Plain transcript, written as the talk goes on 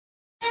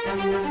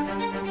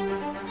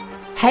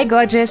Hey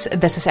gorgeous,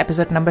 this is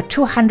episode number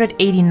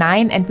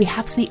 289 and we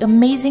have the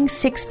amazing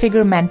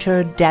six-figure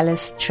mentor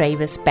Dallas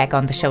Travers back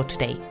on the show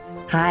today.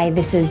 Hi,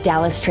 this is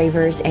Dallas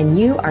Travers and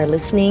you are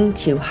listening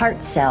to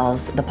Heart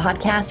Sells, the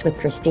podcast with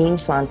Christine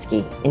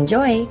Schlonsky.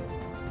 Enjoy!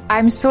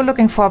 I'm so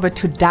looking forward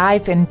to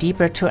dive in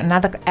deeper to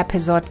another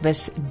episode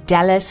with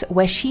Dallas,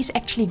 where she's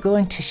actually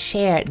going to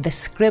share the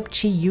script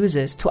she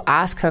uses to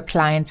ask her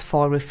clients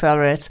for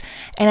referrals.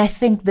 And I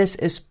think this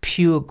is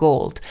pure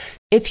gold.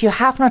 If you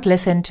have not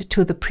listened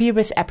to the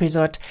previous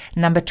episode,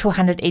 number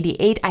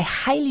 288, I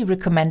highly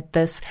recommend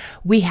this.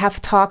 We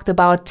have talked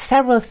about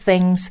several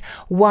things.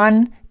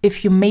 One,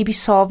 if you may be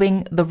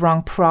solving the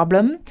wrong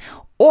problem,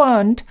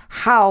 and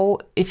how,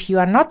 if you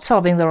are not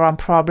solving the wrong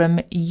problem,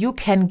 you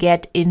can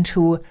get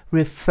into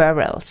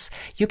referrals.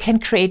 You can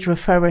create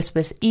referrals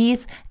with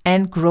ease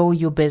and grow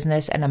your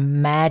business in a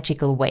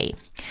magical way.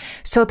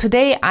 So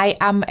today I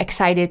am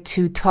excited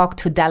to talk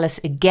to Dallas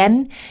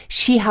again.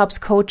 She helps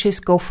coaches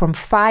go from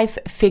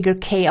 5-figure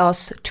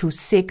chaos to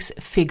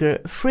 6-figure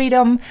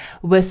freedom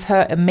with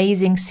her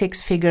amazing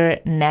 6-figure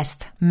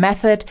nest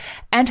method.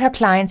 And her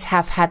clients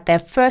have had their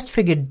first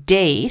figure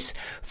days,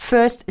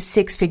 first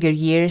 6-figure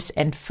years,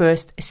 and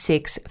first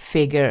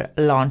 6-figure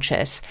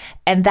launches.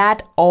 And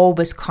that all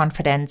with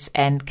confidence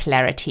and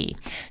clarity.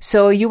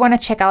 So you want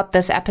to check out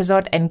this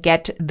episode and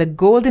get the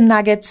golden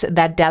nuggets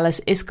that Dallas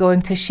is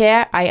going to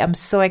share. I am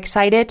so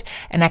excited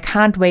and I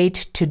can't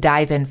wait to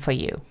dive in for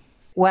you.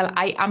 Well,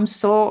 I am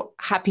so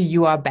happy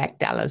you are back,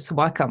 Dallas.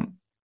 Welcome.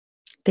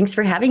 Thanks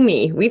for having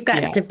me. We've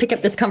got to pick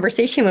up this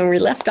conversation when we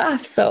left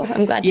off. So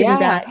I'm glad to be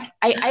back.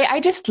 I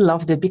just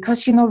loved it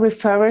because, you know,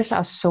 referrals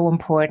are so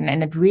important.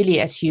 And it really,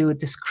 as you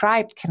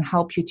described, can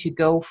help you to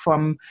go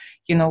from,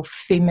 you know,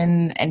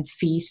 famine and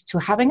feast to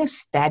having a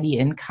steady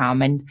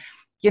income. And,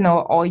 you know,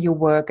 all your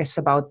work is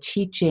about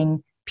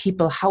teaching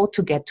people how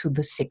to get to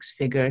the 6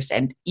 figures.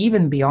 And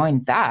even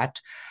beyond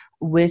that,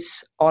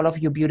 with all of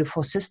your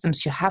beautiful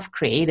systems you have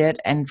created,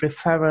 and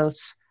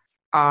referrals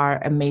are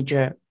a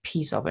major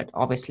piece of it,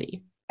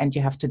 obviously. And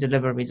you have to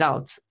deliver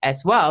results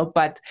as well.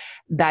 But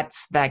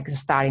that's like the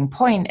starting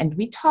point. And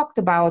we talked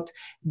about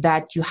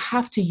that you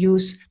have to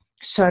use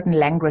certain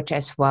language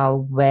as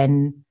well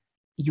when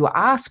you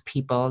ask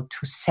people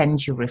to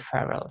send you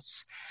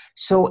referrals.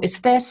 So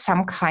is there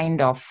some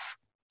kind of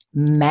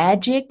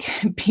magic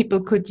people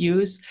could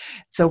use?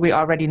 So we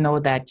already know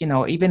that, you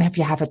know, even if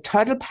you have a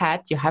turtle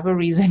pet, you have a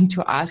reason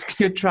to ask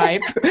your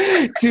tribe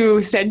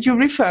to send you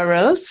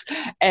referrals.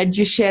 And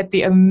you shared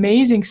the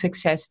amazing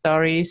success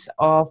stories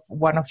of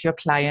one of your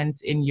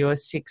clients in your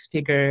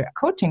 6-figure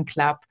coaching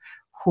club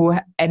who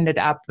ended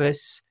up with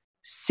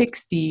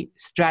 60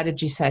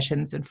 strategy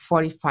sessions in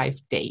 45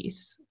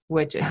 days,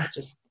 which is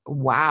just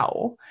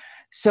wow.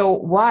 So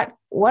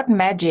what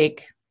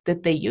magic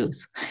did they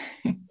use?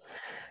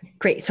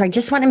 Great. So I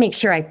just want to make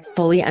sure I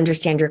fully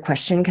understand your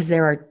question because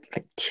there are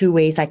 2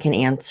 ways I can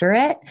answer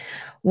it.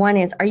 One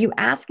is, are you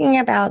asking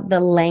about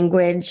the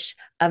language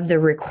of the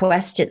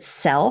request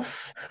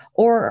itself,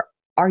 or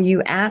are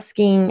you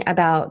asking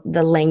about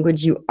the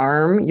language you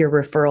arm your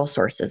referral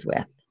sources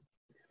with?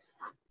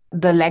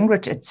 The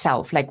language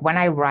itself, like when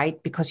I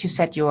write, because you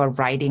said you are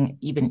writing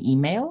even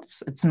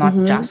emails, it's not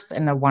just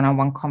in a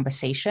one-on-one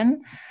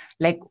conversation.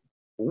 Like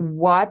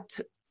what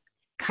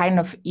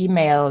kind of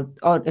email,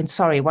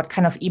 what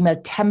kind of email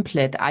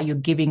template are you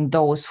giving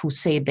those who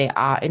say they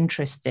are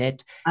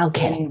interested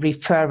in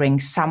referring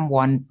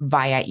someone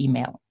via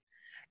email?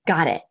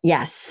 Got it.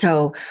 Yes.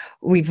 So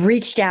we've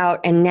reached out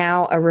and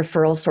now a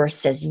referral source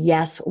says,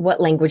 yes, what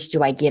language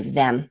do I give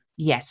them?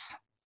 Yes.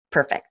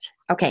 Perfect.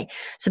 Okay.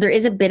 So there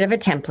is a bit of a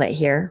template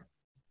here.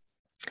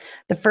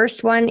 The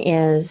first one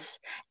is,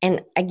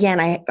 and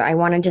again, I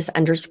want to just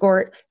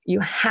underscore,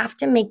 you have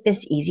to make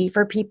this easy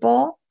for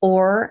people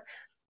or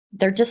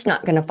they're just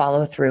not going to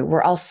follow through.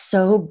 We're all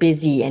so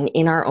busy and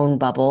in our own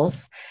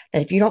bubbles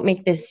that if you don't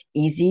make this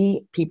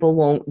easy, people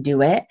won't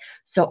do it.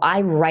 So I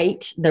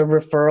write the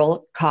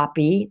referral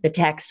copy, the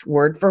text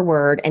word for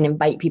word, and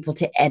invite people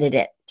to edit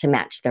it to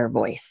match their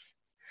voice.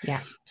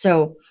 Yeah.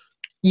 So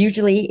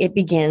usually it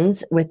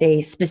begins with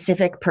a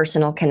specific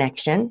personal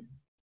connection,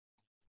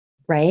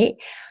 right?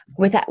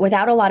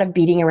 Without a lot of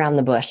beating around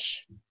the bush.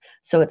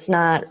 So it's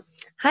not,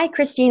 hi,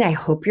 Christine, I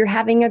hope you're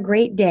having a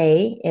great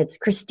day. It's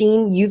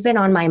Christine, you've been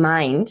on my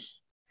mind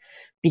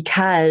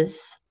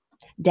because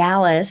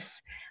Dallas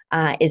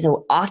is an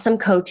awesome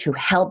coach who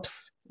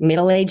helps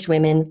middle-aged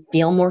women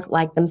feel more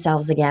like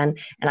themselves again.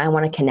 And I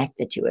want to connect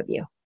the 2 of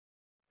you.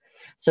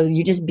 So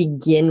you just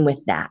begin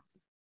with that,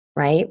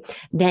 right?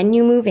 Then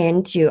you move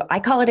into,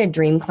 I call it a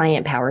dream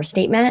client power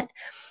statement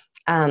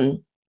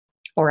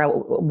or a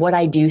what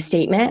I do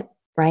statement.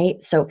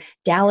 Right? So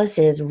Dallas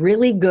is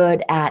really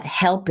good at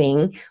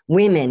helping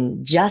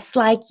women just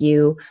like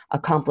you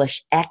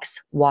accomplish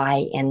X,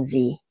 Y, and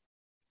Z.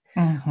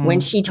 Mm-hmm. When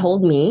she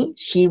told me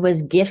she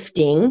was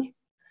gifting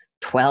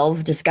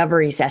 12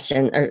 discovery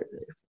sessions or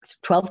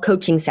 12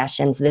 coaching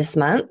sessions this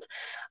month,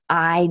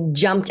 I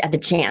jumped at the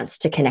chance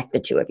to connect the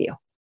 2 of you.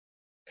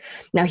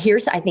 Now,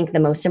 here's, I think, the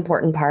most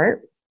important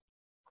part.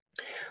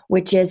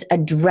 which is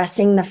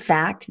addressing the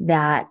fact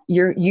that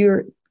you're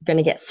going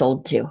to get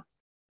sold to,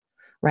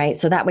 right?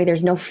 So that way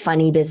there's no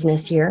funny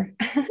business here.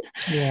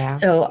 Yeah.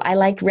 So I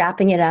like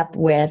wrapping it up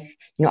with,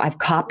 I've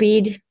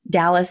copied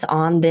Dallas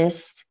on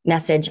this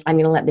message. I'm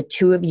going to let the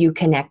two of you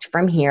connect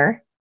from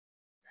here.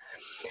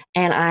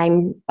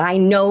 And I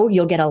know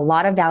you'll get a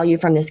lot of value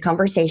from this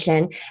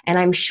conversation. And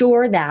I'm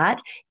sure that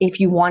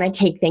if you want to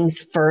take things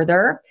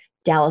further,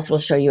 Dallas will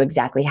show you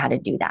exactly how to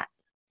do that.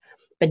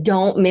 But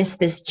don't miss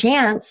this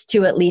chance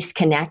to at least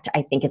connect.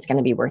 I think it's going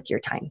to be worth your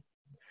time.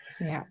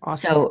 Yeah,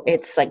 awesome. So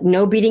it's like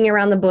no beating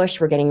around the bush.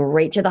 We're getting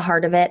right to the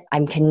heart of it.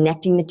 I'm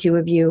connecting the two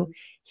of you.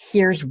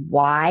 Here's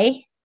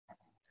why.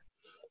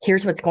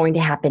 Here's what's going to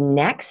happen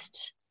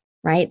next,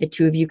 right? The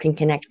two of you can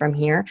connect from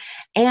here.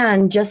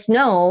 And just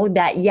know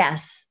that,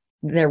 yes,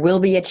 there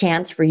will be a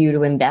chance for you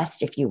to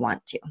invest if you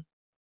want to.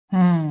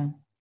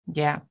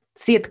 Yeah.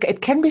 See,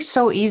 it can be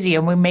so easy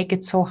and we make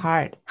it so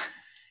hard.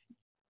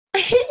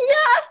 Yeah.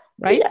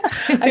 Right?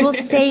 Yeah. I will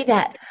say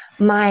that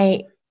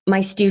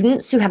my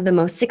students who have the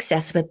most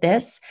success with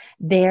this,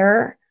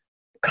 their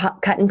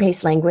cut and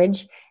paste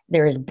language,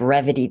 there is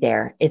brevity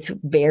there. It's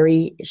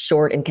very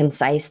short and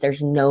concise.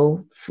 There's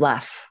no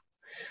fluff.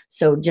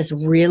 So just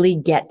really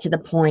get to the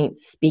point,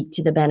 speak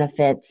to the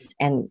benefits,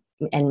 and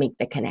make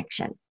the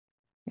connection.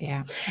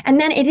 Yeah. And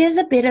then it is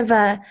a bit of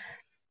a,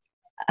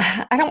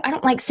 I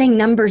don't like saying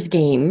numbers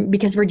game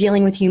because we're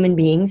dealing with human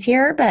beings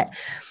here, but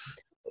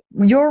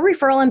your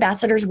referral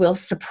ambassadors will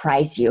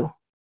surprise you,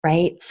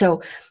 right?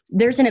 So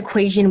there's an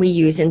equation we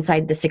use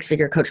inside the Six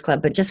Figure Coach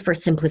Club, but just for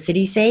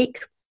simplicity's sake,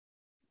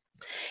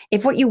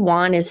 if what you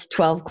want is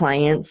 12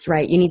 clients,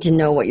 right, you need to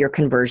know what your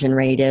conversion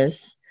rate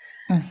is.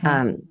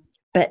 Mm-hmm.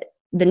 But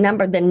the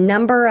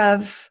number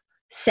of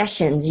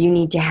sessions you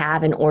need to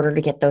have in order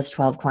to get those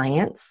 12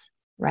 clients,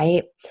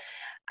 right?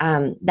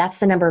 That's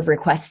the number of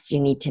requests you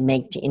need to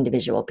make to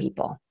individual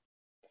people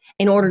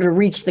in order to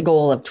reach the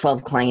goal of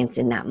 12 clients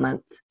in that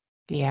month.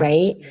 Yeah.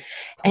 Right.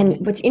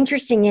 And what's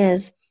interesting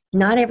is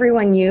not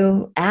everyone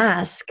you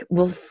ask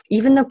will,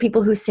 even though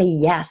people who say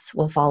yes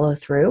will follow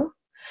through,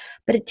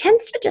 but it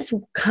tends to just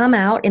come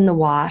out in the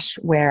wash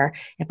where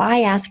if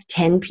I ask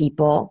 10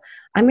 people,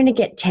 I'm going to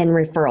get 10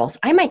 referrals.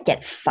 I might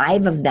get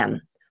 5 of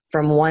them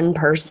from one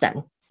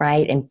person,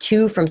 right? And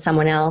 2 from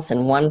someone else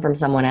and 1 from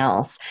someone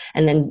else,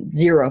 and then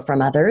 0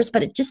 from others.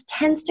 But it just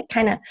tends to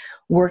kind of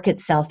work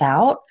itself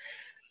out.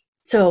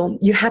 So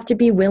you have to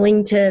be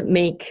willing to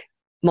make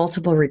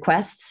multiple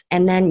requests,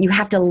 and then you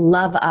have to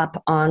love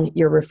up on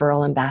your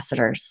referral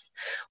ambassadors.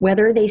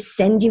 Whether they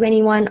send you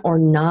anyone or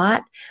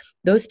not,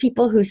 those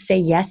people who say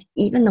yes,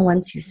 even the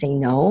ones who say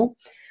no,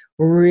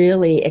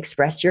 really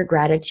express your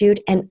gratitude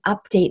and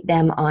update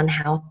them on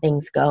how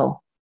things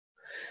go.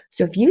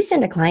 So if you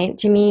send a client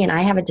to me and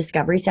I have a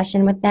discovery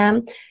session with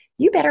them,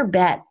 you better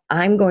bet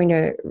I'm going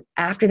to,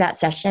 after that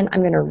session, I'm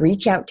going to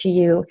reach out to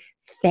you,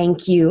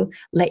 thank you,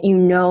 let you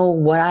know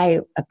what I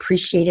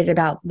appreciated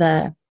about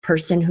the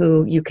person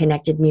who you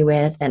connected me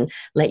with, and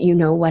let you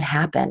know what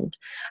happened.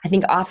 I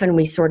think often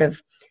we sort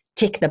of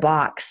tick the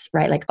box,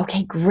 right? Like,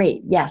 okay,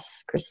 great.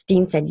 Yes,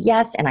 Christine said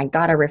yes, and I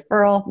got a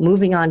referral.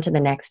 Moving on to the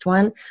next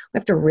one. We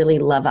have to really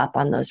love up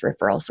on those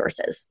referral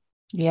sources.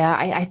 Yeah,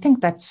 I think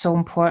that's so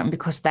important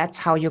because that's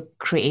how you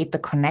create the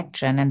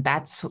connection. And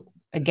that's,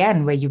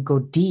 again, where you go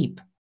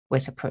deep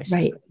with a person.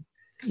 Right.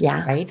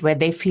 Yeah. Right. Where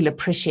they feel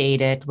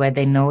appreciated, where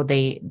they know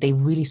they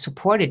really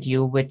supported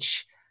you,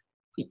 which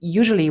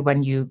usually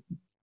when you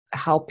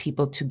help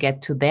people to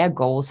get to their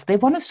goals, they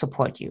want to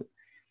support you.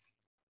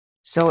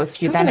 So if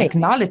you then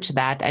acknowledge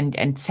that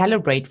and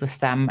celebrate with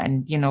them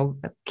and,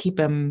 keep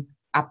them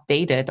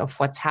updated of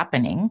what's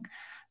happening,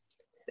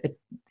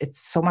 it's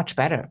so much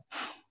better.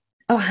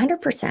 Oh,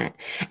 100%.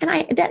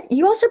 And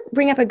you also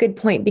bring up a good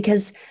point,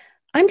 because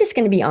I'm just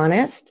going to be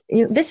honest.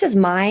 This is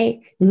my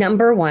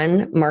number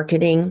one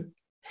marketing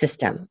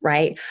system,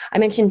 right? I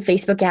mentioned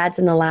Facebook ads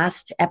in the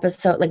last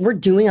episode. Like, we're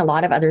doing a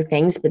lot of other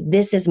things, but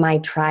this is my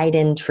tried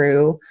and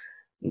true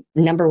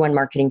number one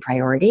marketing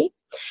priority.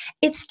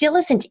 It still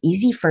isn't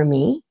easy for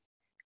me.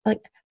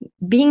 Like,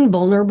 being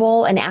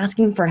vulnerable and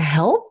asking for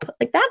help,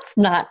 like, that's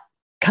not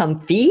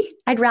comfy.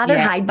 I'd rather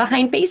hide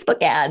behind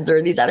Facebook ads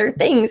or these other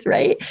things,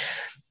 right?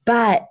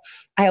 But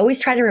I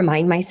always try to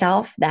remind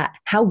myself that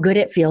how good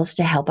it feels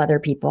to help other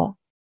people,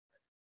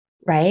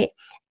 right?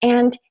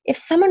 And if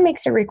someone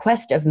makes a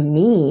request of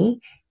me,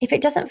 if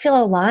it doesn't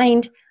feel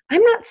aligned,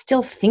 I'm not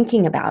still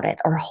thinking about it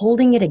or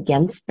holding it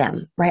against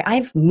them, right?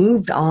 I've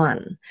moved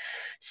on.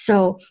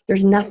 So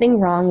there's nothing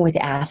wrong with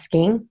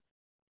asking,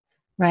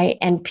 right?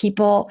 And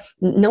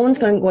no one's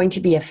going to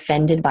be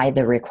offended by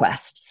the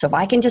request. So if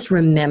I can just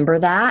remember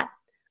that,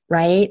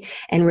 right,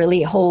 and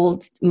really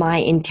hold my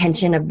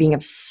intention of being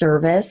of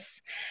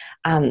service,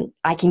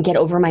 I can get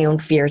over my own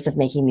fears of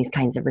making these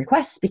kinds of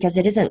requests, because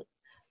it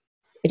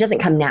doesn't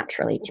come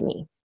naturally to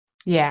me.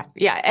 Yeah.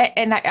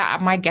 And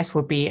my guess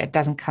would be it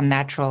doesn't come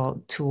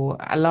natural to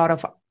a lot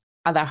of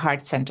other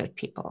heart-centered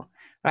people,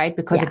 right?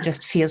 Because it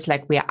just feels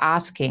like we are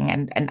asking,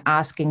 and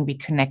asking we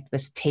connect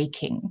with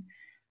taking.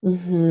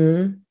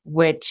 Mm-hmm.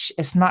 which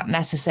is not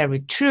necessarily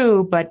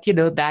true, but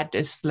that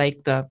is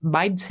like the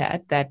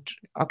mindset that,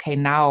 okay,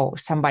 now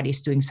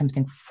somebody's doing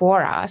something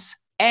for us.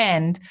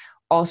 And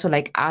also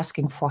like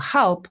asking for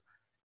help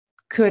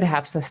could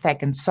have the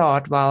second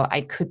thought, well,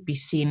 I could be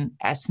seen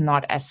as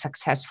not as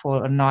successful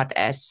or not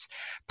as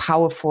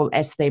powerful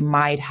as they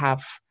might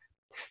have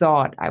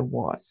thought I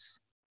was.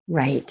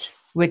 Right.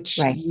 Which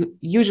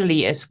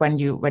usually is when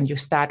you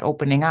start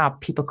opening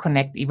up, people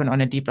connect even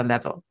on a deeper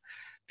level.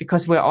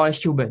 Because we're all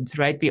humans,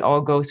 right? We all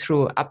go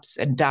through ups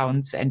and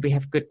downs, and we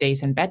have good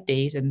days and bad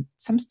days, and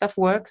some stuff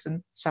works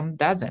and some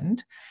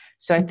doesn't.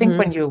 So I think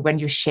when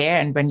you share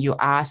and when you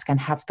ask and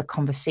have the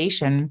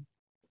conversation,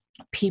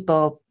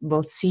 people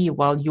will see,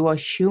 well, you are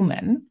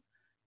human.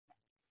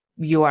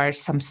 You are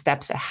some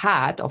steps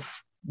ahead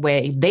of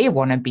where they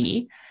want to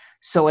be.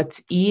 So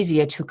it's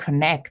easier to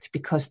connect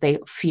because they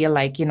feel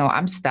like,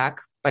 I'm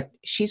stuck, but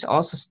she's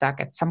also stuck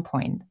at some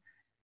point.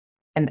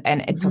 And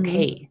it's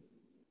okay.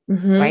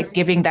 Right?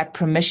 Giving that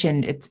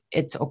permission,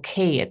 it's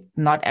okay.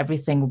 Not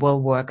everything will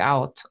work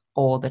out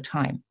all the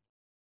time.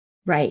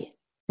 Right.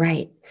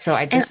 So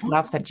I just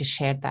love that you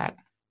shared that.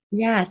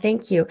 Yeah,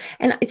 thank you.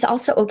 And it's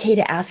also okay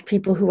to ask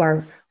people who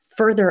are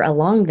further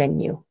along than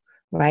you,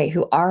 right?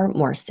 Who are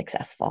more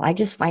successful. I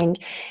just find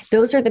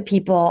those are the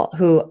people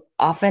who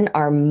often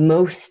are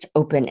most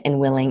open and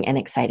willing and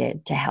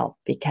excited to help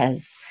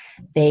because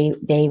they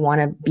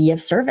want to be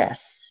of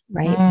service,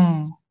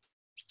 right?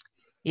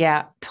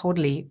 Yeah,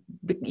 totally.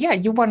 Yeah,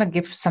 you want to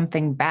give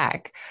something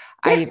back.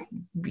 Yeah.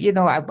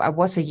 I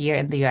was a year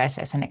in the US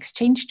as an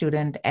exchange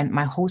student, and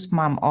my host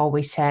mom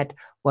always said,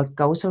 what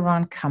goes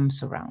around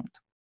comes around.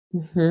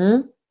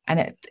 And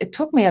it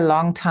took me a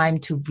long time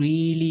to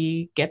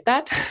really get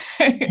that.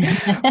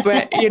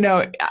 But,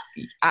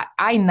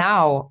 I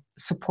now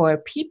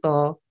support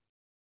people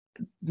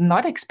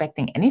not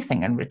expecting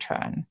anything in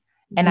return.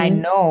 And I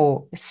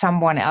know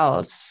someone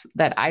else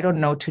that I don't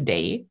know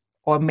today,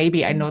 or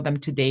maybe I know them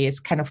today, is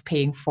kind of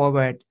paying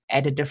forward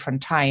at a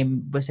different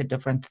time with a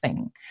different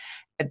thing.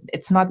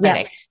 It's not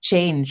that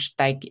exchange,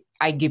 like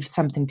I give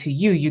something to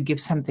you, you give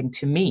something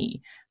to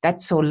me.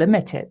 That's so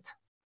limited.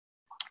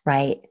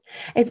 Right.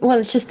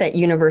 It's just that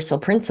universal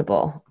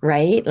principle,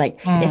 right? Like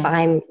if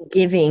I'm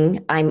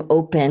giving, I'm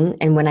open.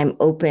 And when I'm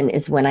open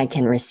is when I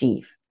can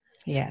receive.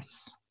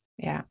 Yes.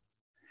 Yeah.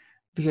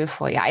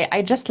 Beautiful. Yeah.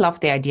 I just love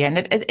the idea. And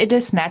it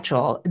is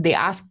natural. The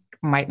ask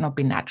might not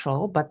be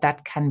natural, but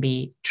that can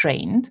be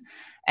trained.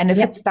 And if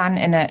it's done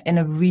in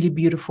a really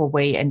beautiful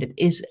way and it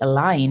is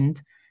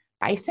aligned,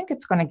 I think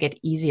it's going to get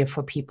easier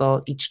for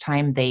people each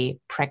time they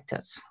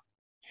practice.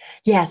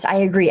 Yes, I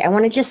agree. I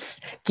want to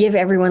just give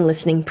everyone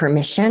listening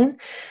permission.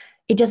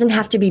 It doesn't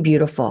have to be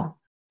beautiful,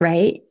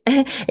 right?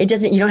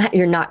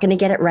 You're not going to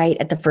get it right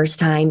at the first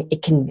time.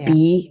 It can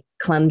be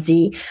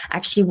clumsy.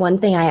 Actually, one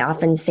thing I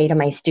often say to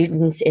my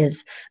students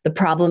is the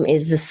problem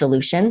is the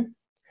solution,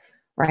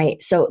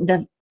 right? So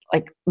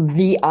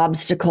the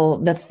obstacle,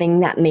 the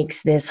thing that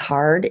makes this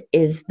hard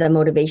is the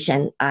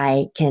motivation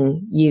I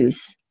can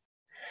use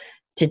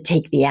to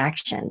take the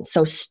action.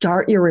 So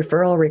start your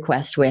referral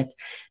request with,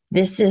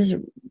 this is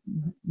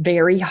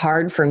very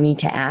hard for me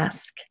to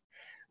ask,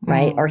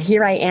 right? Or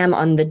here I am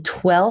on the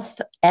 12th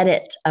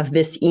edit of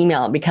this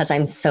email because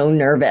I'm so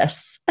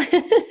nervous.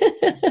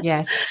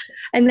 Yes.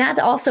 And that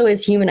also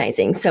is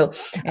humanizing. So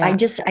I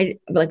just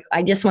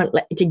want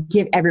to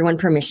give everyone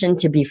permission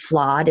to be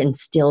flawed and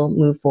still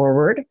move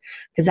forward,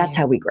 because that's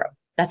how we grow.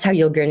 That's how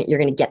you're going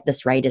to get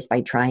this right, is by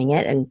trying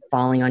it and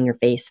falling on your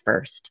face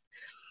first.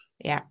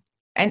 Yeah.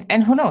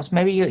 And who knows,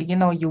 maybe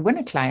you win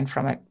a client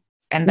from it.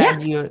 And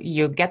then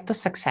you get the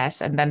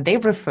success, and then they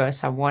refer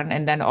someone,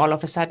 and then all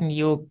of a sudden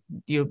you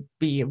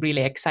be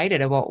really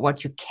excited about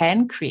what you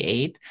can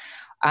create.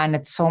 And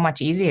it's so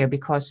much easier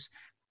because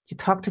you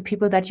talk to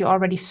people that you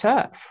already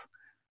serve,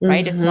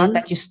 right? It's not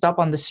that you stop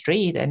on the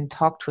street and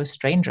talk to a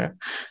stranger.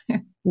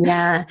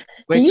 Yeah.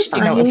 Which,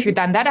 if you've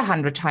done that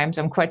 100 times,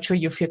 I'm quite sure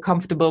you feel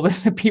comfortable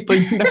with the people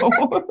you know.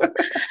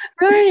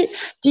 Right.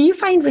 Do you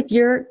find with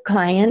your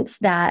clients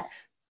that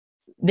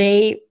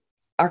they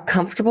are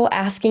comfortable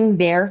asking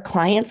their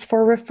clients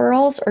for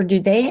referrals, or do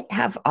they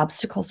have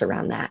obstacles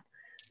around that?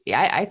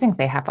 Yeah, I think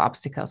they have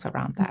obstacles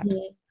around that.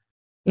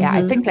 Yeah,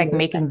 I think like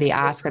making the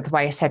ask, that's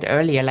why I said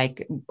earlier,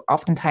 like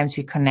oftentimes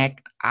we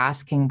connect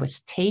asking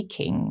with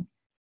taking.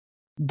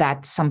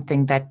 That's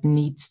something that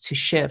needs to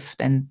shift,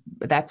 and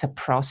that's a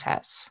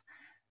process.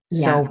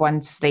 So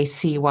once they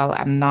see, well,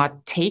 I'm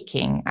not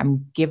taking,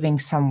 I'm giving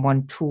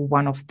someone to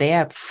one of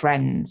their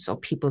friends or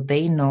people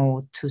they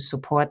know to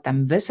support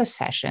them with a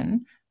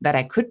session that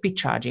I could be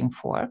charging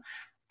for,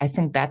 I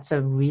think that's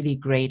a really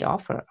great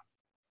offer.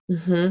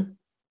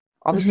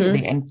 Obviously,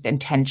 the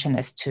intention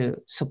is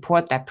to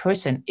support that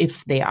person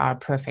if they are a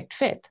perfect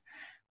fit.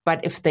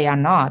 But if they are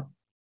not,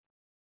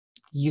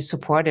 you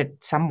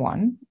supported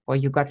someone or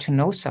you got to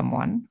know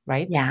someone,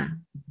 right? Yeah.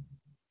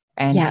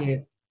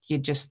 And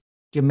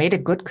you made a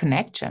good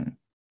connection.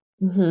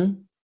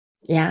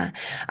 Yeah.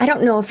 I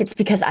don't know if it's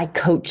because I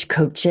coach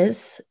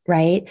coaches,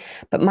 right?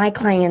 But my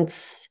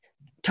clients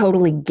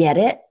totally get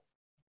it.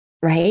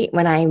 right?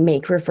 When I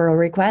make referral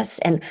requests.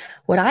 And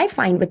what I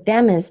find with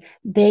them is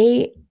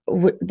they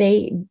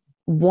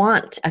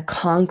want a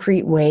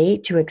concrete way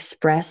to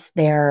express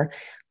their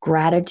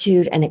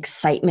gratitude and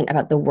excitement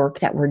about the work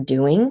that we're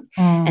doing.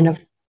 Mm.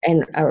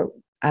 And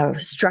a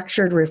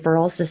structured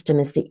referral system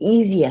is the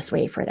easiest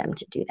way for them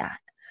to do that.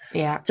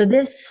 Yeah. So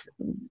this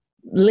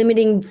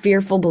limiting,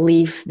 fearful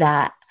belief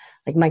that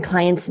like my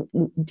clients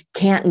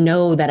can't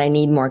know that I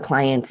need more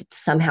clients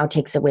somehow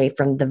takes away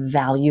from the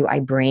value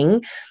I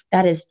bring.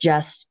 That is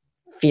just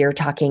fear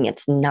talking.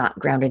 It's not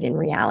grounded in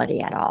reality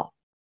at all.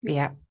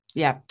 Yeah.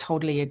 Yeah.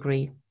 Totally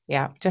agree.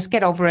 Yeah. Just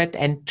get over it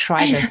and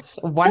try this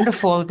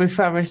wonderful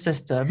referral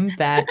system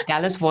that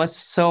Dallas was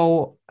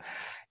so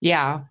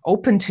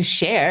open to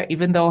share,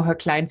 even though her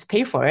clients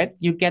pay for it.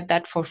 You get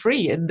that for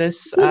free in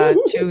this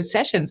 2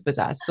 sessions with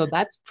us. So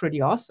that's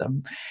pretty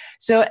awesome.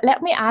 So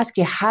let me ask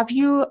you, have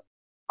you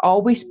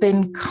always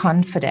been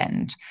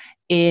confident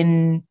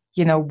in,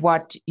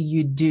 what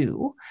you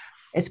do,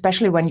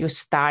 especially when you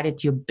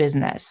started your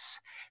business?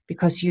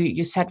 Because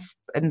you said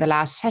in the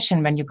last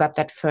session when you got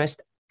that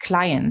first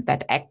client,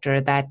 that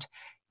actor, that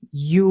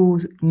you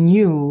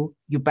knew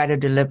you better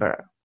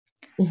deliver.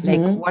 Mm-hmm.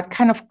 Like what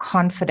kind of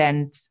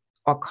confidence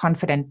or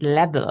confident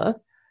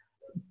level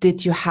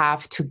did you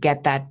have to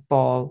get that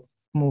ball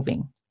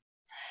moving?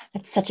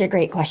 That's such a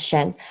great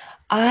question.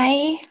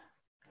 I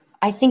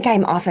think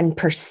I'm often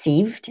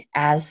perceived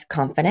as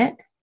confident.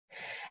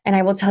 And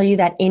I will tell you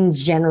that in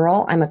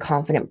general, I'm a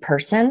confident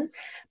person,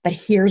 but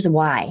here's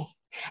why.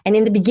 And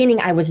in the beginning,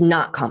 I was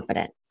not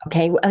confident.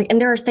 Okay. And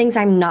there are things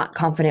I'm not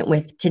confident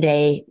with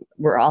today.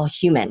 We're all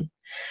human.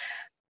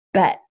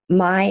 But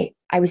I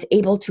was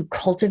able to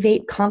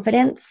cultivate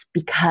confidence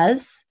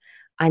because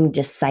I'm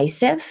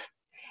decisive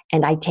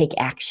and I take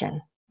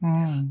action.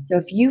 So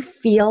if you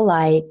feel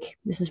like,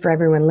 this is for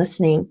everyone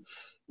listening,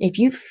 if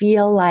you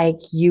feel like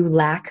you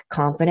lack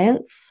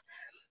confidence,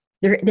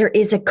 there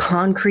is a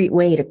concrete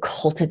way to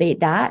cultivate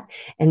that.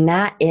 And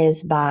that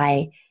is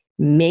by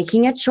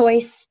making a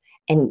choice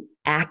and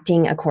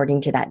acting according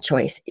to that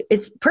choice.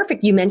 It's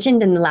perfect. You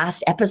mentioned in the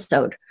last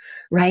episode,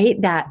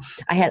 right? That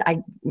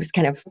I was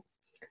kind of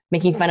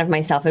making fun of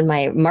myself in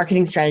my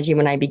marketing strategy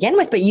when I began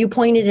with, but you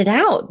pointed it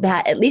out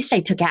that at least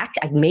I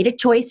made a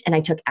choice and I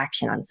took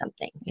action on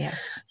something. Yes.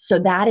 So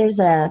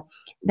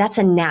that's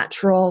a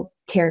natural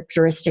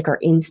characteristic or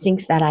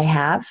instinct that I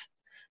have,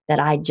 that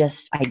I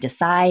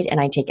decide and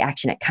I take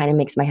action. It kind of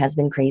makes my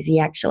husband crazy,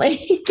 actually.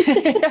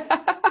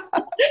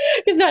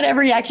 Because not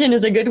every action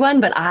is a good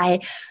one, but I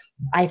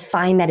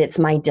find that it's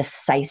my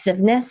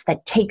decisiveness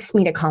that takes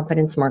me to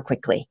confidence more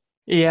quickly.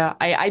 Yeah,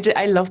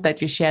 I love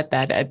that you shared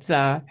that. It's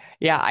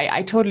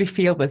I totally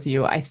feel with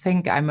you. I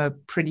think I'm a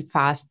pretty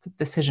fast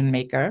decision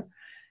maker.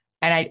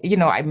 And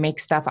I make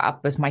stuff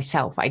up with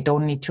myself. I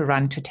don't need to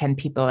run to 10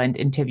 people and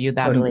interview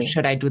them. Totally.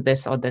 Should I do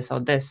this or this or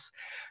this?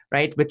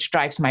 Right? Which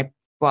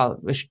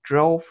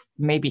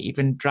maybe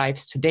even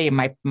drives today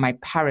my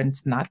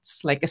parents nuts,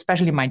 like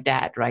especially my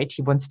dad, right?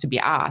 He wants to be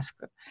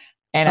asked.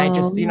 And I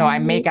just, I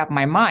make up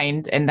my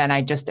mind and then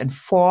I just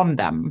inform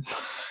them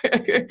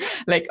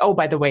like, oh,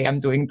 by the way,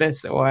 I'm doing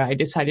this, or I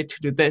decided to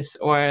do this,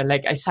 or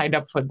like I signed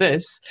up for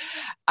this.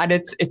 And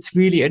it's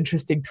really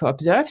interesting to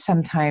observe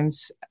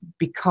sometimes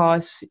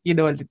because,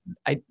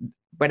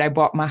 when I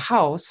bought my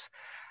house,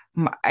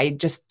 I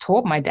just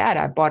told my dad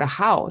I bought a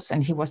house,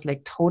 and he was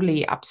like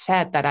totally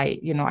upset that I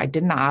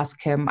didn't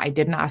ask him. I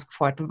didn't ask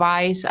for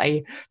advice.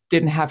 I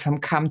didn't have him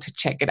come to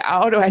check it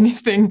out or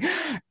anything.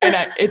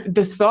 And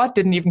the thought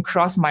didn't even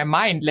cross my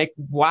mind. Like,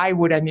 why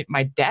would I need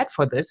my dad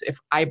for this if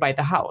I buy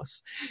the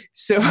house?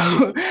 So,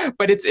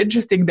 but it's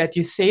interesting that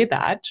you say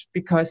that,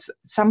 because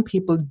some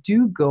people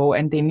do go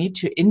and they need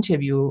to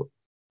interview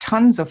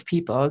tons of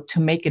people to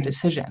make a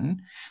decision,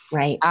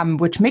 right?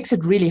 Which makes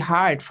it really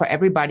hard for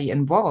everybody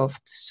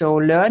involved. So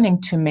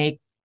learning to make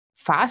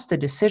faster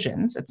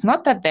decisions, it's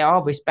not that they're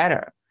always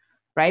better,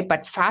 right?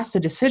 But faster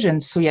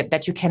decisions so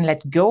that you can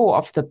let go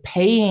of the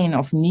pain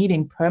of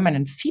needing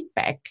permanent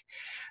feedback,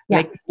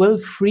 will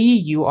free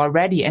you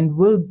already and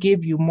will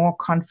give you more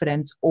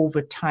confidence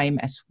over time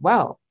as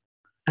well.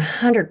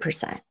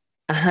 100%.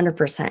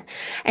 100%.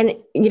 And,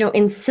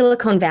 in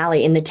Silicon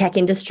Valley, in the tech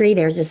industry,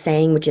 there's a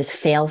saying, which is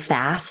fail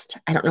fast.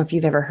 I don't know if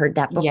you've ever heard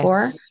that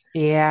before. Yes.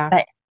 Yeah.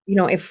 But,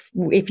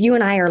 if you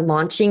and I are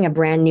launching a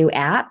brand new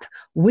app,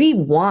 we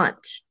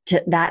want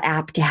that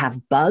app to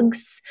have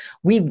bugs.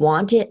 We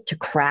want it to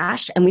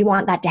crash, and we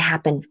want that to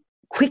happen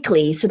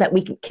quickly so that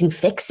we can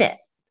fix it.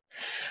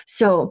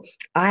 So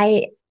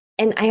I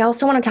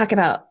also want to talk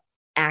about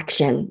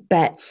action,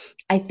 but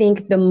I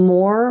think the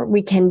more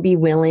we can be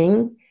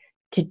willing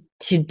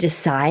to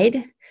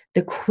decide,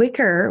 the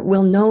quicker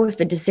we'll know if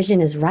the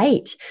decision is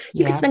right.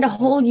 You could spend a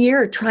whole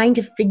year trying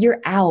to figure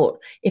out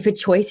if a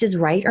choice is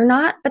right or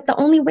not, but the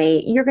only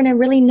way you're going to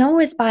really know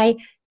is by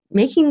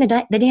making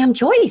the damn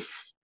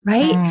choice,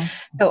 right?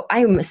 So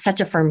I'm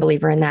such a firm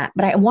believer in that.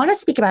 But I want to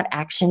speak about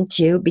action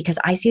too, because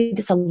I see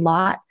this a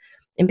lot,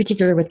 in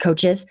particular with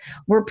coaches.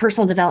 We're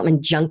personal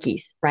development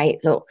junkies, right?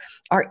 So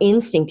our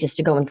instinct is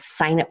to go and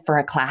sign up for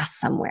a class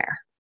somewhere.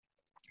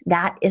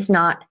 That is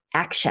not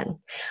action.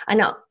 I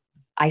know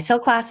I sell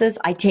classes,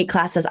 I take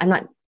classes. I'm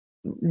not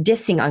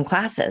dissing on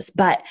classes,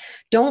 but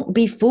don't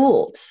be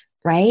fooled,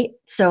 right?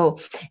 So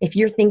if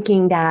you're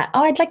thinking that,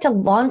 oh, I'd like to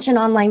launch an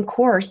online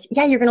course,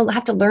 yeah, you're going to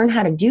have to learn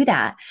how to do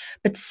that.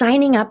 But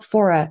signing up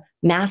for a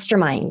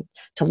mastermind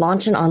to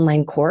launch an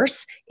online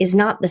course is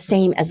not the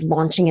same as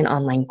launching an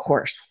online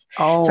course.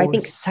 Oh, so I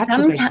think such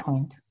a great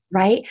point.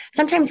 Right?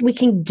 Sometimes we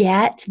can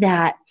get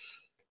that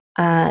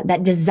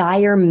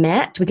desire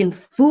met. We can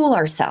fool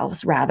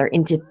ourselves rather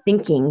into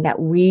thinking that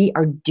we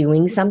are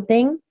doing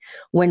something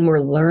when we're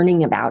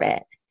learning about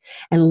it.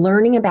 And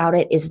learning about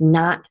it is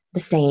not the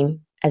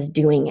same as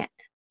doing it.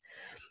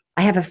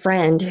 I have a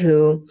friend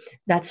who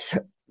that's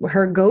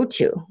her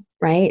go-to,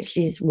 right?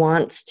 She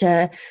wants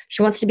to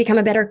become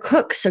a better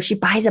cook. So she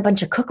buys a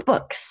bunch of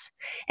cookbooks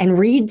and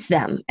reads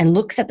them and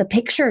looks at the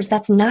pictures.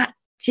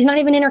 She's not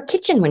even in her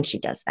kitchen when she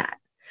does that.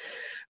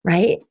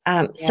 Right.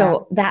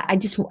 So that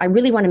I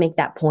really want to make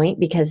that point,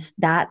 because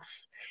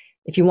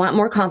if you want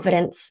more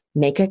confidence,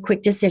 make a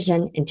quick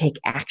decision and take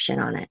action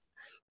on it.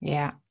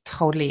 Yeah,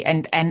 totally.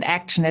 And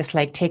action is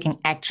like taking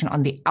action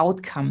on the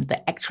outcome,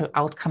 the actual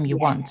outcome you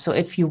want. So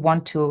if you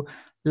want to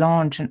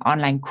launch an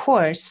online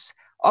course,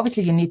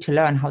 obviously you need to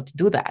learn how to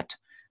do that.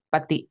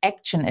 But the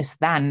action is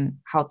then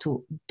how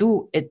to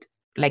do it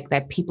like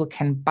that people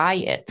can buy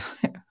it,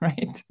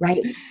 right?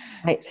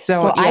 Right.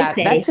 So yeah,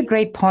 that's a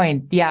great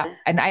point. Yeah.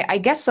 And I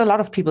guess a lot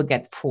of people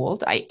get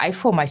fooled. I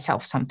fool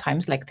myself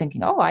sometimes, like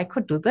thinking, oh, I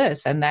could do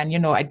this. And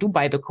then, I do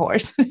buy the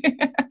course.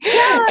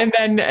 and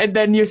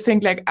then you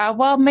think like,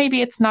 well,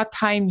 maybe it's not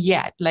time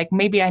yet. Like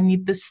maybe I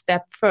need this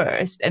step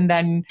first. And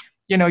then,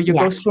 you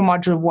go through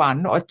module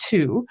 1 or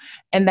 2,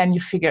 and then you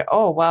figure,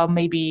 oh, well,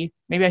 maybe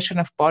I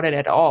shouldn't have bought it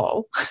at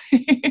all.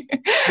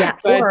 Yeah.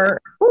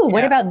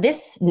 What about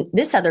this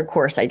other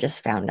course I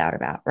just found out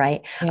about,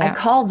 right? Yeah. I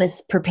call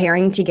this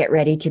preparing to get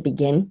ready to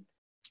begin.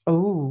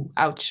 Oh,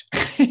 ouch.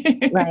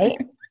 Right?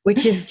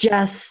 Which is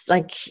just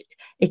like,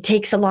 it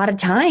takes a lot of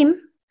time.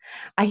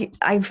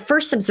 I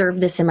first observed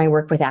this in my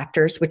work with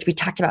actors, which we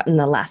talked about in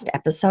the last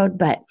episode,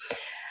 but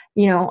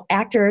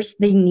actors,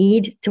 they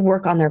need to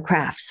work on their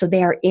craft. So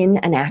they are in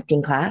an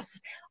acting class,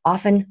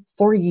 often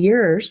for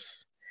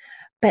years,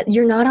 but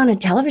you're not on a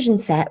television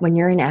set when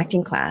you're in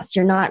acting class.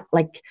 You're not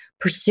like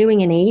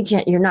pursuing an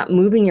agent. You're not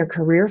moving your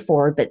career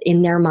forward, but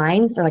in their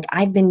minds, they're like,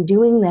 I've been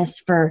doing this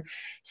for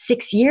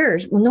 6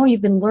 years. Well, no,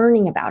 you've been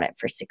learning about it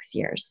for 6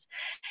 years.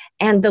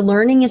 And the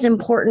learning is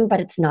important, but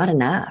it's not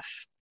enough.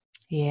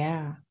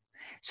 Yeah.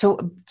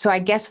 So I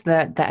guess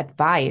the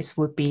advice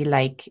would be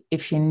like,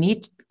 if you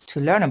need to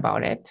learn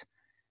about it,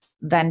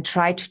 then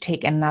try to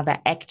take another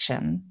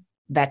action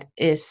that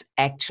is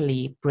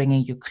actually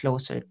bringing you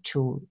closer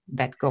to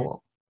that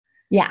goal.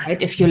 Yeah.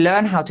 Right? If you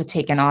learn how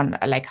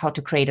to how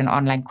to create an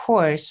online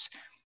course,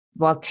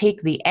 well,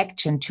 take the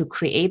action to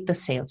create the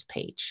sales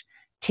page.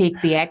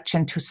 Take the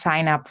action to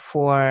sign up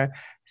for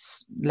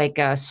like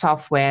a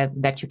software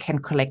that you can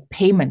collect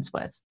payments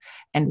with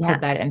and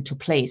put that into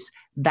place.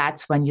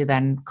 That's when you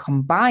then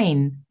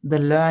combine the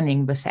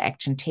learning with the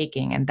action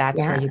taking, and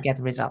that's where you get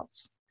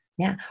results.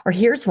 Yeah. Or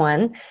here's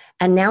one,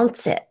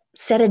 announce it.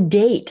 Set a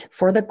date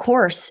for the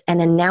course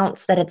and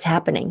announce that it's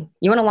happening.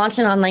 You want to launch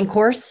an online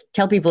course?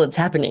 Tell people it's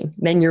happening.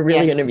 Then you're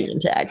really going to be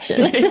into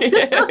action.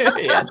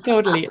 Yeah,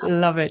 totally.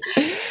 Love it.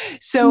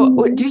 So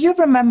do you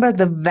remember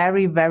the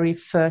very, very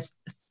first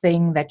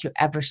thing that you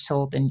ever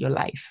sold in your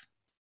life?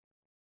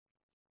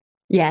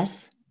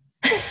 Yes.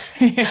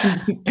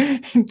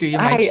 Do you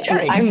mind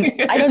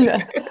sharing? I don't know.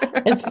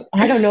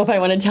 I don't know if I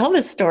want to tell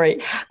this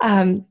story.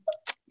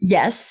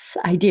 Yes,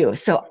 I do.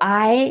 So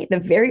the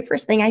very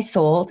first thing I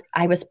sold,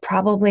 I'm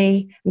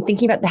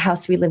thinking about the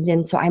house we lived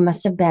in. So I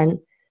must have been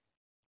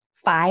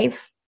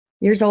 5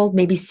 years old,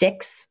 maybe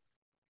 6.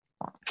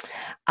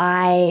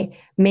 I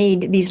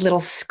made these little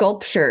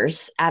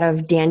sculptures out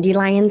of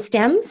dandelion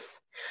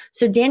stems.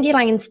 So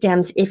dandelion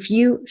stems, if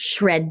you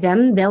shred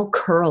them, they'll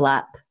curl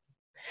up.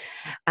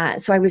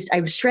 So I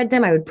would shred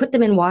them. I would put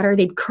them in water.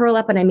 They'd curl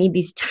up, and I made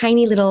these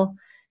tiny little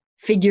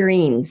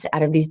figurines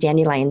out of these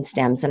dandelion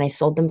stems, and I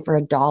sold them for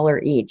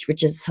 $1 each,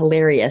 which is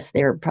hilarious.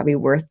 They were probably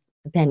worth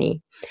a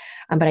penny.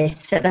 But I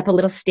set up a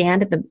little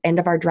stand at the end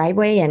of our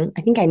driveway, and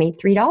I think I made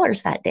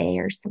 $3 that day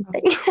or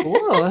something.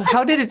 Cool.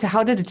 How did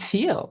it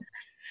feel?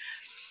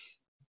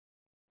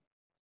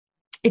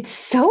 It's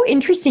so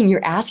interesting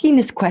you're asking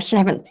this question.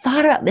 I haven't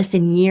thought about this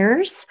in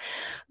years,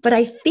 but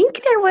I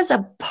think there was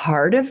a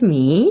part of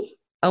me,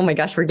 oh my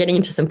gosh, we're getting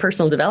into some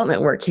personal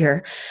development work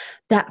here,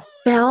 that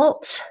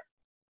felt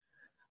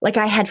like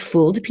I had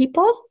fooled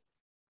people,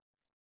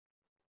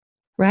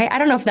 right? I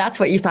don't know if that's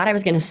what you thought I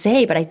was going to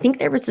say, but I think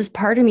there was this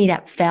part of me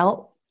that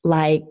felt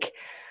like,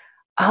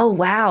 oh,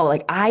 wow,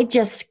 like I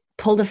just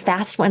pulled a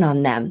fast one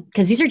on them,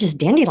 because these are just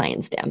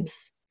dandelion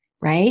stems,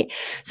 right?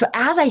 So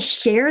as I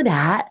share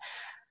that,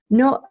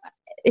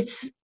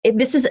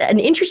 this is an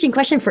interesting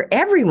question for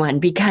everyone,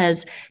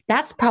 because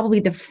that's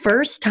probably the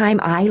first time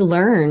I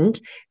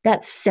learned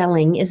that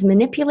selling is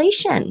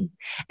manipulation.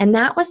 And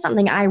that was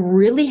something I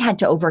really had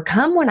to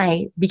overcome when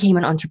I became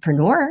an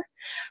entrepreneur,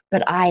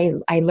 But I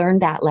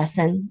learned that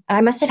lesson.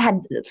 I must have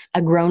had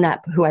a grown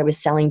up who I was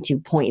selling to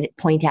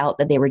point out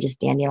that they were just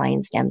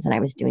dandelion stems and I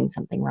was doing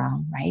something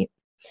wrong, right?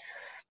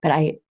 But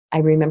I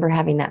remember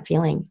having that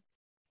feeling.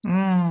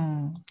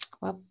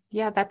 Well,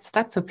 yeah,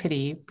 that's a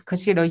pity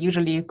because,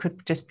 usually you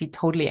could just be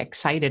totally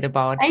excited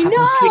about I having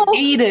know.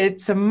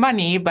 created some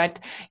money. But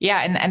yeah,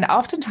 and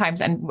oftentimes,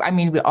 and I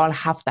mean, we all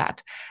have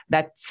that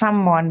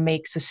someone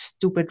makes a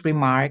stupid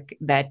remark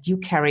that you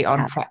carry on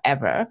Yeah.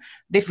 forever.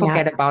 They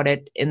forget about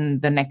it in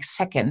the next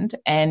second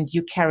and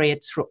you carry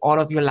it through all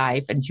of your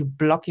life and you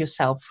block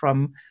yourself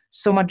from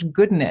so much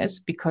goodness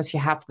because you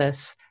have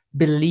this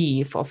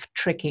belief of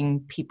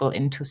tricking people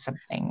into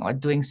something or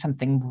doing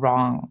something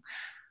wrong.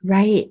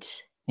 Right.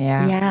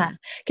 Yeah. Yeah.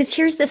 Because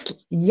here's this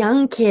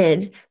young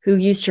kid who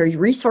used her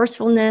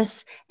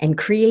resourcefulness and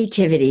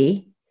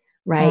creativity,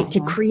 right, to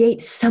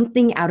create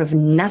something out of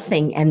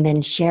nothing and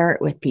then share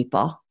it with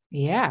people.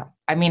 Yeah.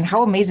 I mean,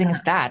 how amazing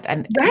is that?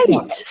 And Right.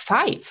 at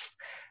 5,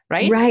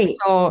 right? Right.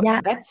 So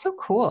Yeah. that's so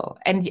cool.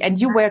 And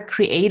you were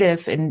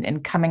creative in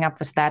coming up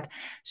with that.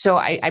 So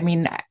I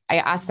mean, I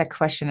asked that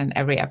question in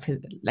every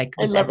episode, like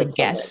I with love every it so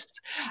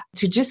guest,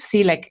 to just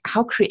see like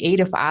how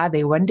creative are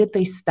they? When did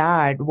they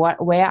start?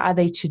 Where are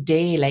they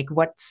today? Like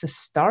what's the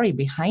story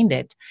behind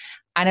it?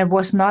 And it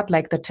was not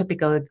like the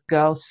typical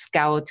Girl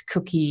Scout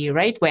cookie,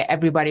 right? Where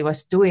everybody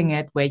was doing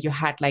it, where you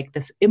had like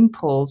this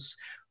impulse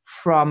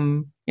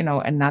from,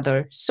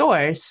 another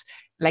source.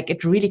 Like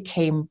it really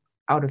came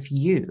out of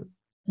you.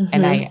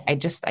 And Mm-hmm.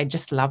 I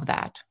just love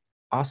that.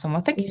 Awesome.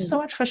 Well, thank you so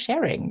much for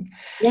sharing.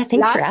 Yeah.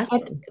 Thanks for Last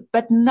asking.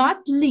 but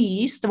not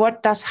least,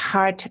 what does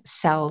heart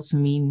sells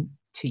mean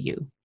to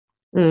you?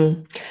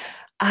 Mm.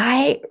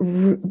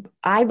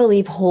 I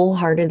believe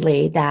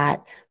wholeheartedly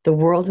that the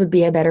world would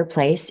be a better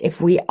place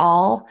if we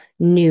all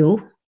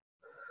knew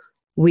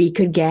we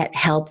could get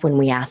help when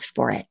we asked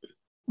for it.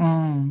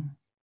 Mm.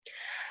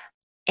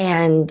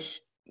 And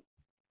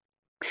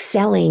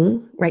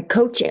selling, right?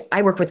 Coaching,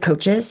 I work with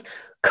coaches.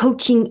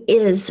 Coaching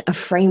is a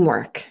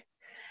framework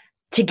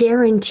to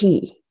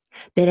guarantee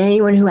that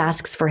anyone who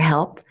asks for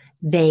help,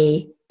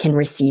 they can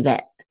receive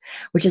it,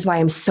 which is why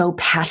I'm so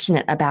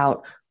passionate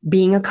about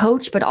being a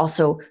coach, but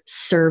also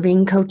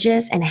serving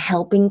coaches and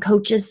helping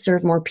coaches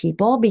serve more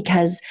people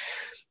because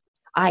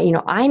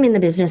I'm in the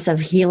business of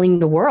healing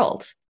the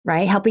world,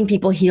 right? Helping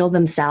people heal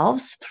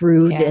themselves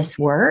through this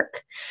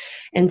work.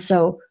 And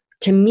so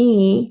to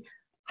me,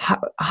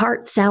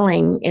 heart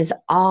selling is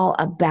all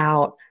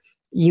about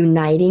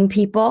uniting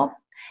people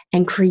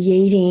and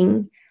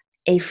creating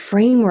a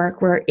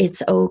framework where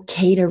it's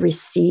okay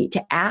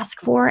to ask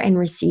for and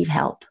receive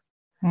help.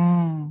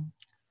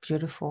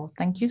 Beautiful.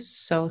 Thank you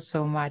so,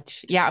 so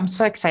much. Yeah, I'm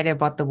so excited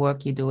about the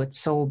work you do. It's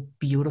so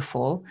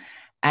beautiful.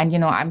 And,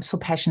 I'm so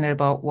passionate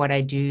about what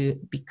I do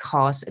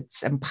because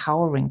it's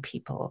empowering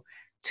people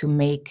to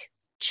make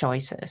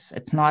choices.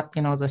 It's not,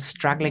 the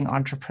struggling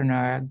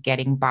entrepreneur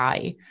getting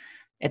by.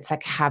 It's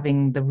like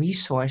having the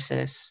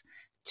resources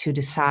to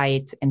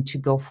decide and to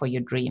go for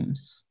your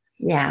dreams.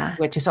 Yeah.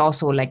 Which is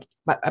also like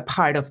a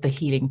part of the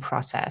healing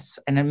process.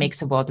 And it makes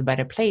the world a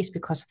better place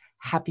because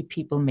happy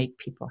people make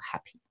people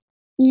happy.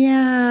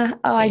 Yeah.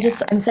 Oh,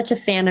 I'm such a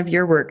fan of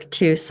your work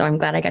too. So I'm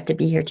glad I got to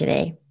be here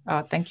today.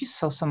 Oh, thank you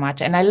so, so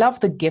much. And I love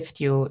the gift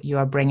you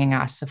are bringing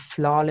us, the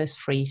Flawless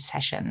Free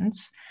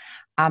Sessions.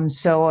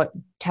 So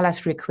tell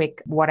us real quick,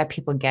 what are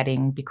people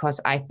getting? Because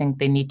I think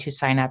they need to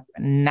sign up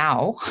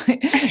now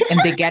and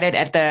they get it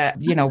at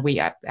we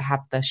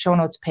have the show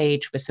notes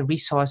page with the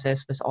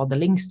resources, with all the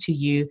links to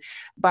you.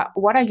 But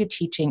what are you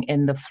teaching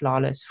in the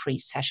Flawless Free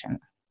Session?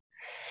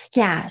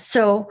 Yeah.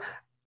 So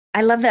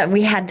I love that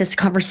we had this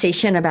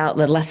conversation about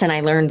the lesson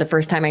I learned the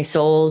first time I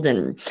sold.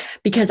 And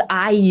because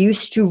I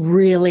used to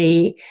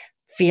really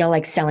feel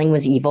like selling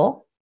was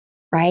evil,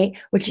 right?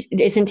 Which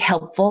isn't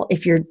helpful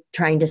if you're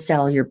trying to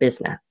sell your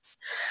business.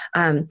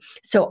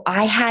 So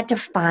I had to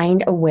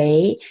find a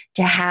way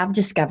to have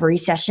discovery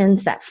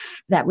sessions that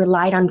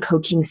relied on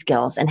coaching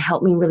skills and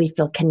helped me really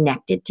feel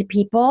connected to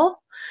people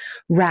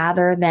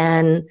rather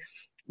than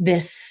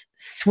this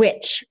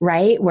switch,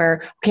 right?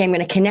 Where, okay, I'm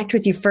going to connect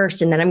with you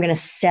first and then I'm going to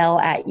sell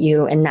at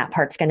you. And that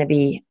part's going to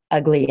be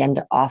ugly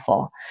and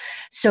awful.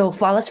 So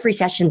Flawless Free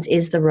Sessions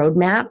is the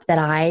roadmap that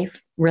I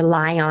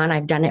rely on.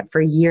 I've done it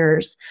for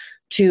years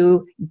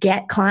to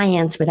get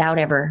clients without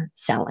ever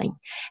selling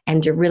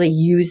and to really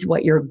use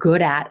what you're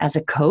good at as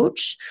a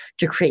coach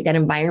to create that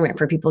environment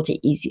for people to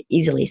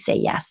easily say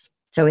yes.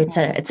 So it's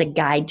a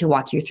guide to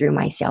walk you through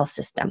my sales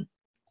system.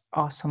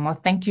 Awesome. Well,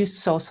 thank you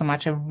so, so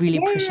much. I really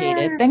appreciate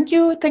it. Thank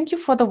you. Thank you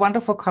for the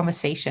wonderful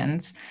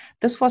conversations.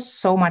 This was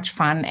so much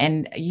fun.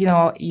 And,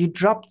 you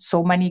dropped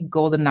so many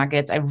golden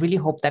nuggets. I really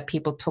hope that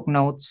people took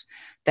notes,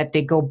 that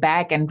they go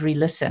back and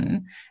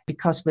re-listen,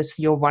 because with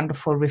your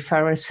wonderful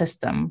referral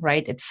system,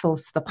 right, it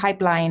fills the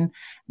pipeline.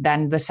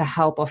 Then with the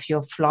help of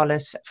your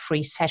Flawless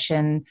Free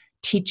Session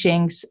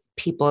teachings,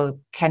 people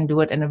can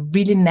do it in a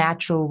really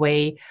natural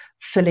way,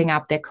 filling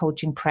up their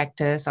coaching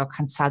practice or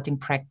consulting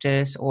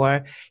practice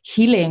or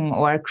healing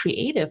or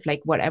creative,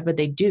 like whatever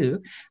they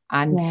do.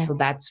 And so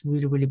that's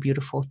really, really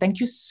beautiful. Thank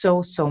you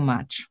so, so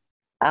much.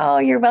 Oh,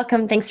 you're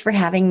welcome. Thanks for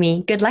having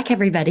me. Good luck,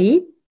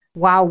 everybody.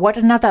 Wow, what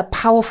another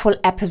powerful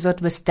episode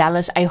with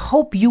Dallas. I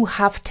hope you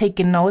have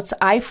taken notes.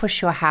 I for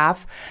sure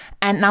have.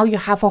 And now you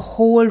have a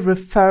whole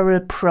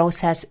referral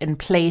process in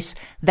place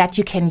that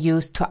you can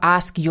use to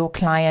ask your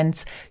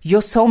clients,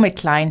 your soulmate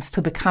clients,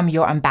 to become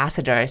your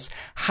ambassadors.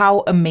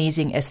 How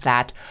amazing is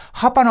that?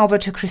 Hop on over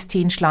to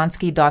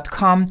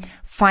christineschlonski.com,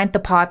 find the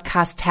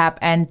podcast tab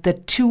and the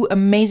 2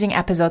 amazing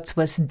episodes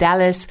with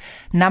Dallas,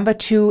 number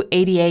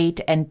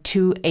 288 and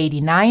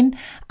 289.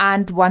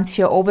 And once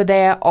you're over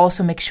there,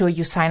 also make sure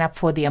you sign up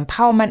for the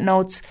empowerment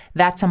notes.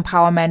 That's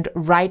empowerment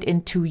right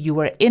into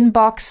your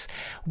inbox,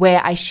 where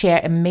I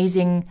share amazing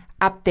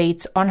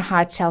updates on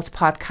Heart Sells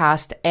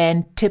Podcast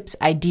and tips,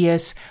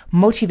 ideas,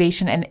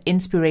 motivation, and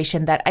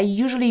inspiration that I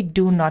usually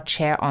do not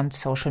share on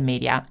social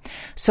media.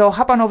 So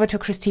hop on over to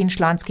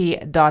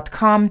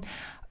christineschlonski.com.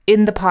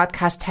 In the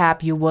podcast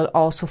tab, you will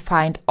also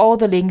find all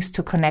the links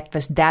to connect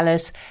with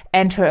Dallas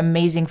and her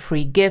amazing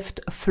free gift,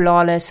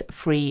 Flawless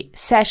Free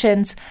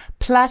Sessions,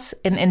 plus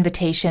an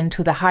invitation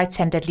to the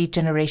Heart-Centered Lead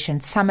Generation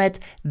Summit,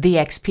 The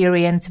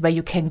Experience, where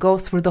you can go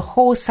through the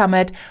whole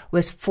summit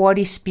with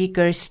 40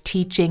 speakers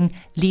teaching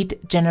lead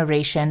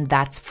generation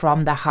that's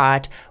from the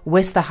heart,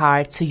 with the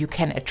heart, so you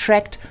can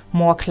attract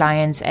more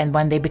clients. And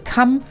when they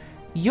become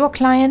your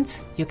clients,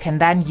 you can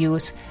then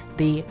use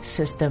the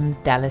system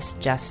Dallas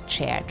just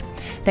shared.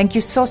 Thank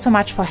you so, so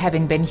much for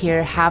having been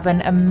here. Have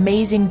an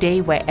amazing day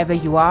wherever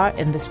you are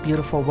in this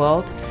beautiful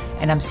world.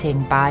 And I'm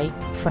saying bye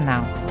for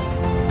now.